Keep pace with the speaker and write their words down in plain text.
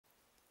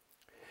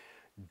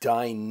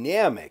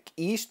Dynamic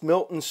East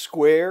Milton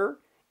Square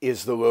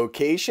is the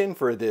location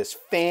for this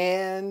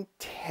fantastic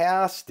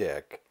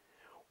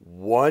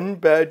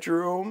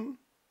one-bedroom,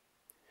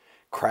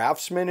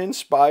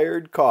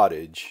 Craftsman-inspired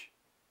cottage.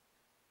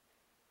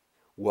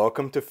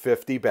 Welcome to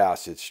 50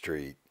 Bassett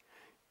Street.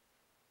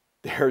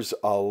 There's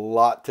a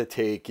lot to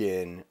take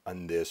in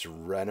on this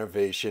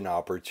renovation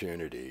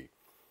opportunity.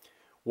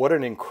 What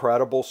an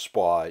incredible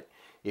spot.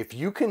 If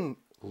you can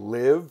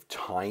live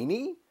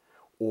tiny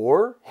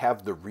or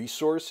have the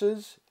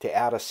resources to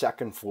add a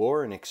second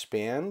floor and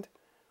expand,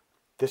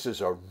 this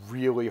is a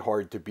really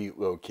hard to beat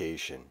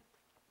location.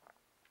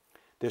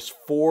 This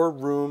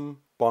 4-room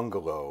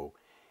bungalow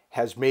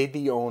has made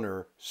the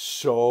owner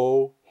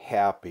so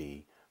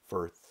happy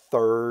for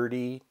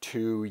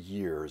 32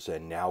 years,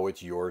 and now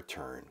it's your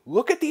turn.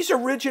 Look at these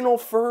original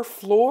fir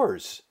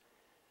floors.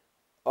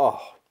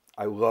 Oh,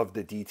 I love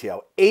the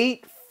detail.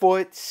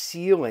 8-foot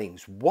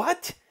ceilings.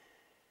 What?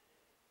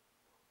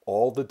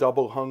 All the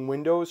double hung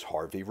windows,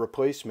 Harvey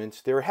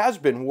replacements. There has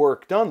been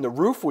work done. The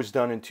roof was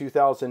done in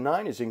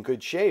 2009, is in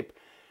good shape.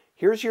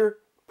 Here's your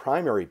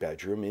primary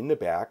bedroom in the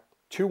back.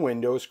 2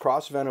 windows,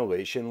 cross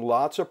ventilation,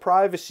 lots of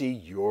privacy.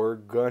 You're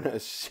gonna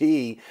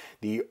see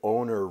the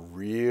owner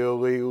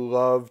really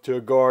loved to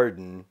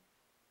garden.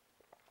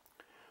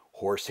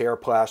 Horsehair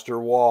plaster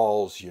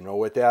walls, you know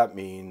what that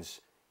means.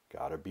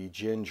 Gotta be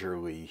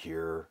gingerly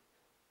here.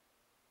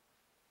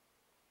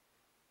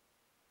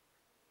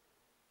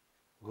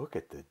 Look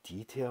at the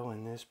detail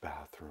in this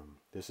bathroom.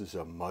 This is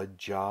a mud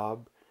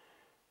job.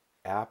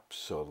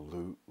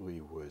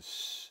 Absolutely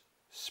was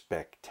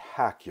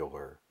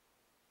spectacular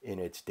in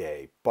its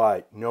day.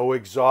 But no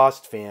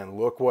exhaust fan.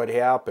 Look what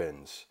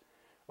happens.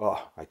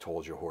 Oh, I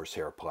told you,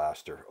 horsehair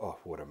plaster. Oh,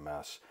 what a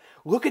mess.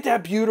 Look at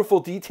that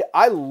beautiful detail.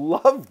 I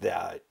love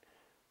that.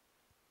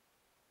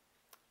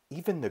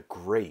 Even the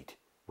grate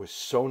was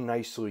so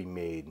nicely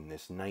made in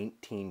this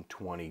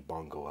 1920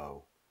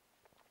 bungalow.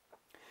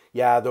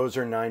 Yeah, those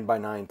are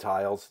 9x9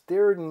 tiles.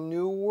 They're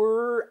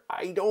newer.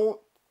 I don't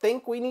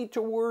think we need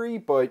to worry,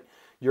 but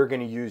you're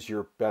going to use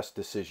your best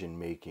decision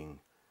making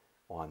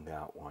on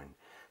that one.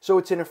 So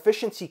it's an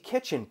efficiency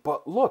kitchen,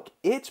 but look,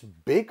 it's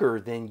bigger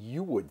than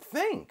you would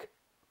think.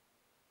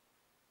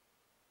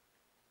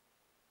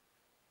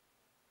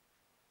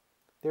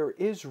 There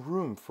is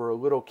room for a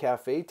little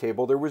cafe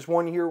table. There was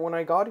one here when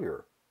I got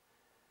here.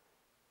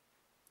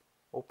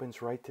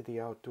 Opens right to the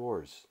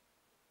outdoors.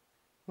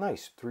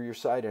 Nice, through your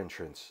side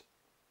entrance.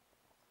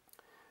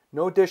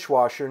 No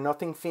dishwasher,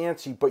 nothing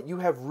fancy, but you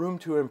have room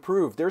to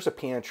improve. There's a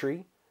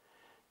pantry.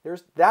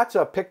 That's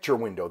a picture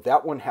window.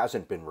 That one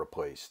hasn't been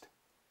replaced.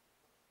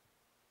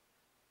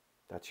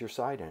 That's your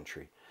side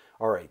entry.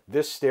 All right,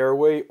 this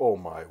stairway, oh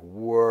my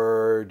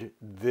word,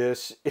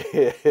 this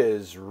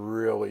is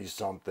really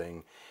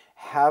something.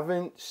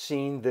 Haven't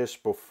seen this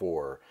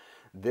before.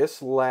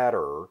 This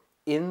ladder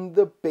in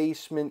the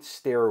basement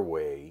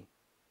stairway,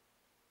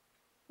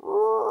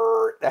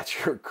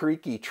 that's your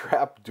creaky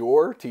trap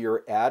door to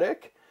your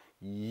attic.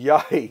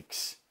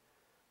 Yikes.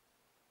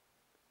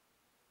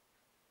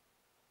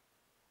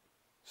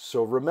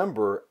 So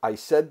remember, I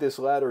said this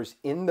ladder's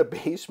in the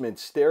basement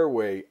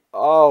stairway.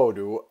 Oh,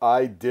 do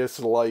I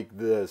dislike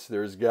this.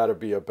 There's got to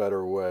be a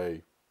better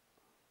way.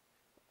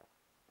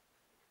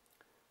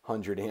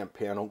 100-amp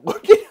panel.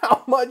 Look at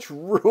how much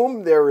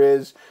room there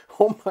is.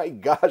 Oh my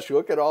gosh,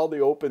 look at all the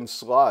open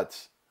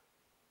slots.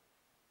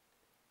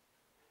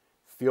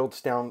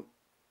 Fieldstone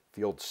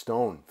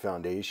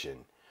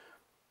foundation.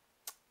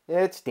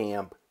 It's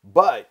damp,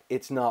 but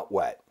it's not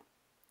wet.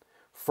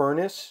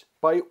 Furnace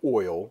by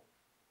oil,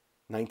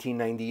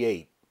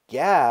 1998.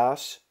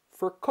 Gas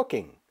for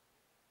cooking.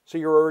 So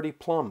you're already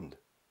plumbed.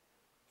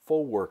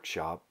 Full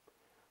workshop.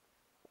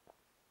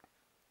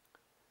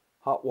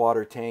 Hot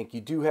water tank.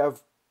 You do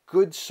have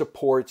good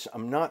supports.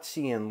 I'm not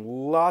seeing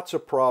lots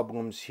of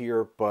problems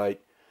here,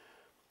 but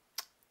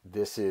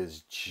this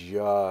is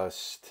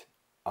just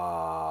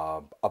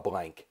a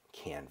blank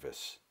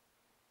canvas.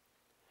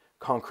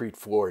 Concrete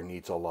floor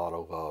needs a lot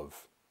of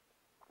love.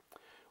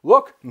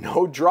 Look,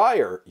 no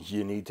dryer.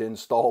 You need to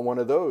install one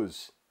of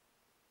those.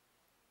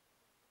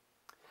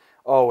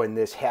 Oh, and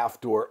this half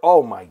door.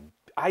 Oh my,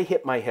 I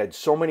hit my head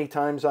so many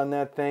times on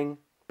that thing,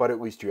 but at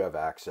least you have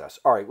access.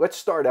 All right, let's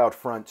start out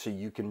front so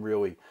you can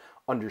really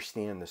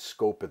understand the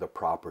scope of the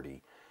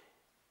property.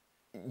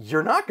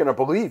 You're not going to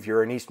believe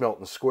you're in East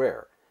Milton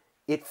Square.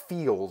 It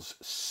feels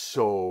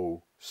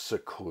so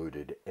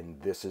secluded,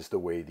 and this is the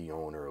way the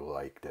owner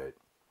liked it.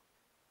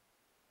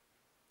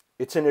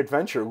 It's an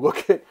adventure.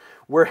 Look at,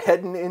 we're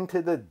heading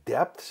into the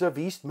depths of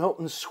East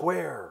Milton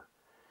Square.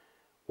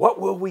 What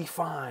will we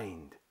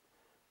find?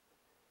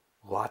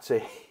 Lots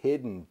of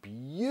hidden,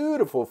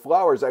 beautiful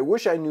flowers. I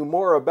wish I knew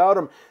more about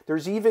them.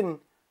 There's even,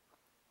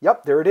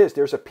 yep, there it is.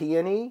 There's a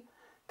peony.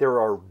 There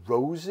are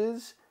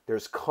roses.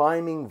 There's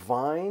climbing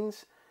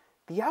vines.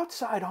 The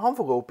outside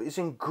envelope is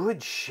in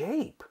good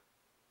shape.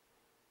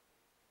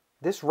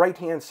 This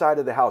right-hand side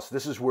of the house,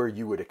 this is where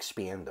you would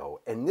expand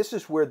though. And this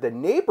is where the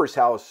neighbor's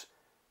house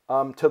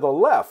to the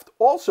left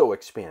also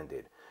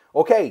expanded.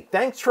 Okay,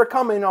 thanks for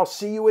coming. I'll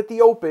see you at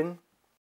the open.